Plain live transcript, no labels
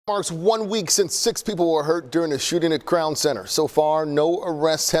Marks 1 week since 6 people were hurt during a shooting at Crown Center. So far, no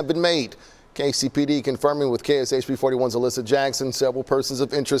arrests have been made. KCPD confirming with KSHB 41's Alyssa Jackson, several persons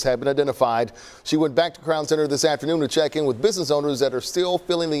of interest have been identified. She went back to Crown Center this afternoon to check in with business owners that are still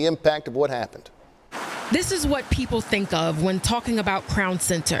feeling the impact of what happened. This is what people think of when talking about Crown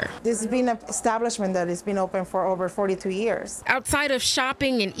Center. This has been an establishment that has been open for over 42 years. Outside of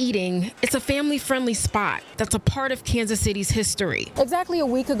shopping and eating, it's a family-friendly spot that's a part of Kansas City's history. Exactly a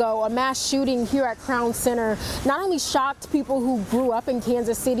week ago, a mass shooting here at Crown Center not only shocked people who grew up in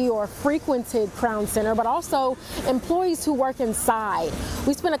Kansas City or frequented Crown Center, but also employees who work inside.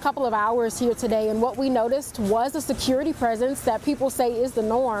 We spent a couple of hours here today, and what we noticed was a security presence that people say is the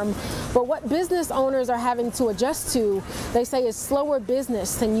norm. But what business owners are having to adjust to, they say, is slower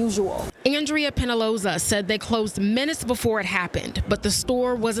business than usual. Andrea Penaloza said they closed minutes before it happened, but the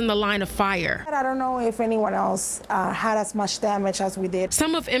store was in the line of fire. I don't know if anyone else had as much damage as we did.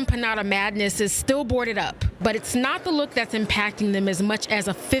 Some of Empanada Madness is still boarded up, but it's not the look that's impacting them as much as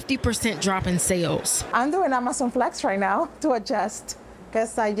a 50% drop in sales. I'm doing Amazon Flex right now to adjust,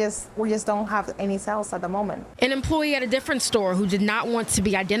 because we just don't have any sales at the moment. An employee at a different store who did not want to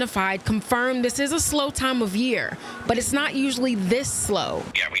be identified confirmed this is a slow time of year, but it's not usually this slow.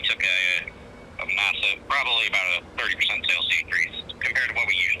 Yeah, we took a massive, probably about a 30% sales decrease compared to what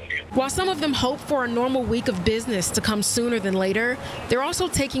we usually do. While some of them hope for a normal week of business to come sooner than later, they're also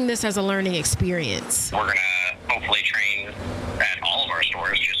taking this as a learning experience. We're going to hopefully train at all of our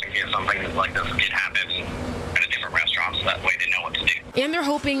stores just in case something like this did happen at a different restaurant, so that way they know what to do. And they're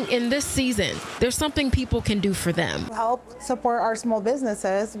hoping in this season, there's something people can do for them. Help support our small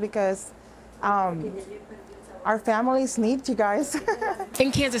businesses, because our families need you guys.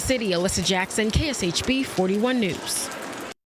 In Kansas City, Alyssa Jackson, KSHB 41 News.